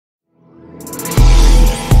Today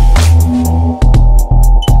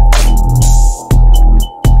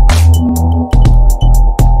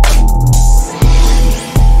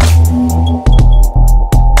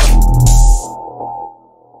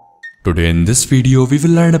in this video, we will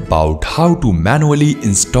learn about how to manually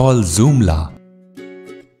install Joomla.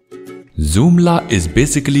 Joomla is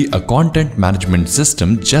basically a content management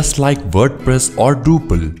system just like WordPress or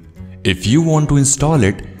Drupal. If you want to install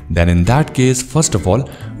it, then in that case, first of all,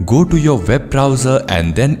 go to your web browser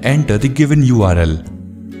and then enter the given URL.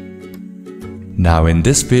 Now in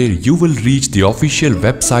this way, you will reach the official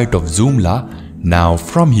website of Joomla. Now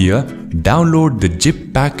from here, download the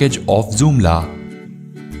zip package of Joomla.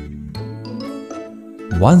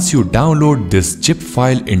 Once you download this zip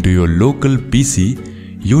file into your local PC,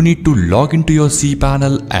 you need to log into your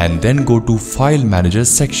cPanel and then go to File Manager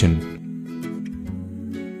section.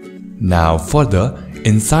 Now further,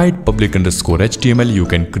 inside public_HTML you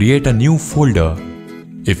can create a new folder.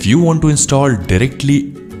 If you want to install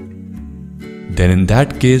directly, then in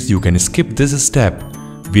that case you can skip this step.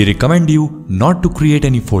 We recommend you not to create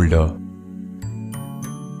any folder.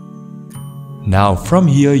 Now from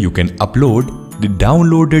here you can upload the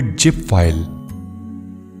downloaded zip file.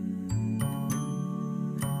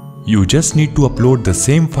 You just need to upload the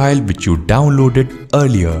same file which you downloaded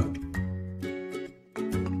earlier.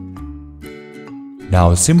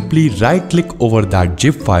 Now simply right-click over that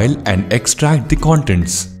zip file and extract the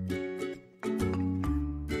contents.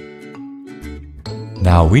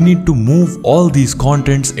 Now we need to move all these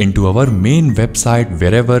contents into our main website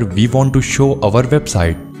wherever we want to show our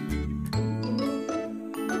website.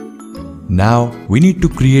 Now we need to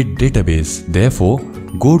create database. Therefore,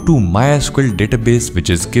 go to MySQL database which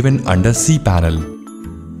is given under cPanel.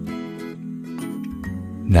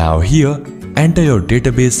 Now here, enter your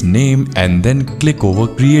database name and then click over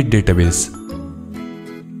Create Database.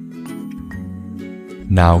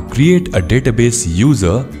 Now create a database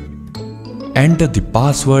user, enter the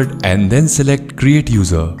password and then select Create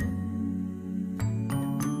User.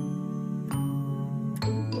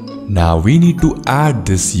 Now we need to add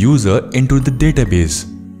this user into the database.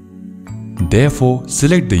 Therefore,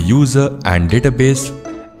 select the user and database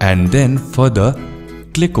and then further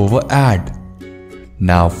click over Add.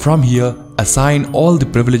 Now from here, assign all the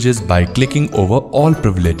privileges by clicking over All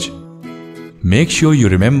Privilege. Make sure you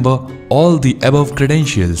remember all the above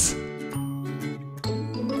credentials.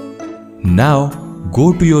 Now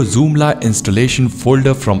go to your Joomla installation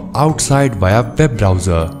folder from outside via web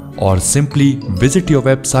browser, or simply visit your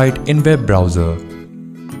website in web browser.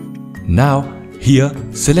 Now here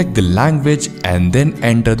select the language and then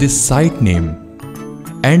enter the site name.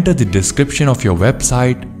 Enter the description of your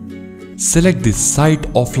website. Select the site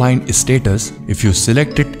offline status. If you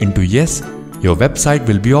select it into yes, your website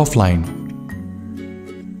will be offline.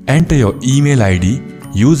 Enter your email ID,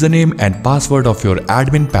 username and password of your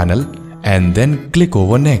admin panel and then click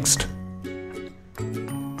over Next.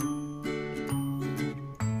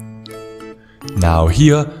 Now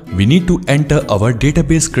here we need to enter our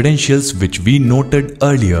database credentials which we noted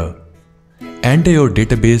earlier. Enter your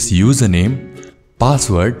database username,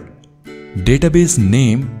 password, database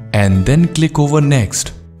name and then click over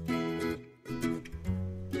Next.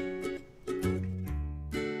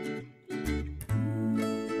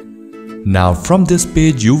 Now from this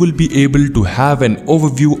page you will be able to have an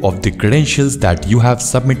overview of the credentials that you have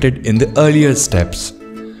submitted in the earlier steps.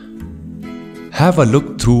 Have a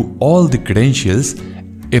look through all the credentials.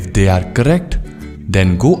 If they are correct,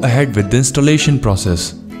 then go ahead with the installation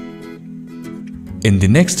process. In the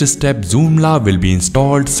next step, Joomla will be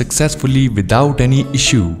installed successfully without any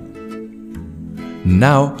issue.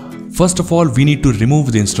 Now, first of all, we need to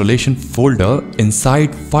remove the installation folder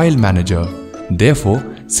inside File Manager. Therefore,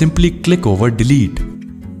 simply click over Delete.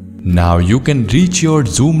 Now you can reach your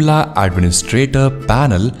Joomla administrator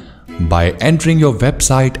panel by entering your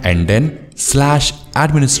website and then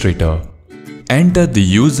 /administrator. Enter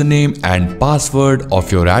the username and password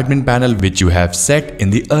of your admin panel which you have set in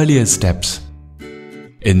the earlier steps.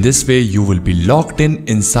 In this way, you will be logged in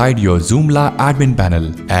inside your Joomla admin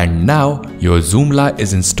panel and now your Joomla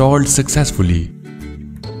is installed successfully.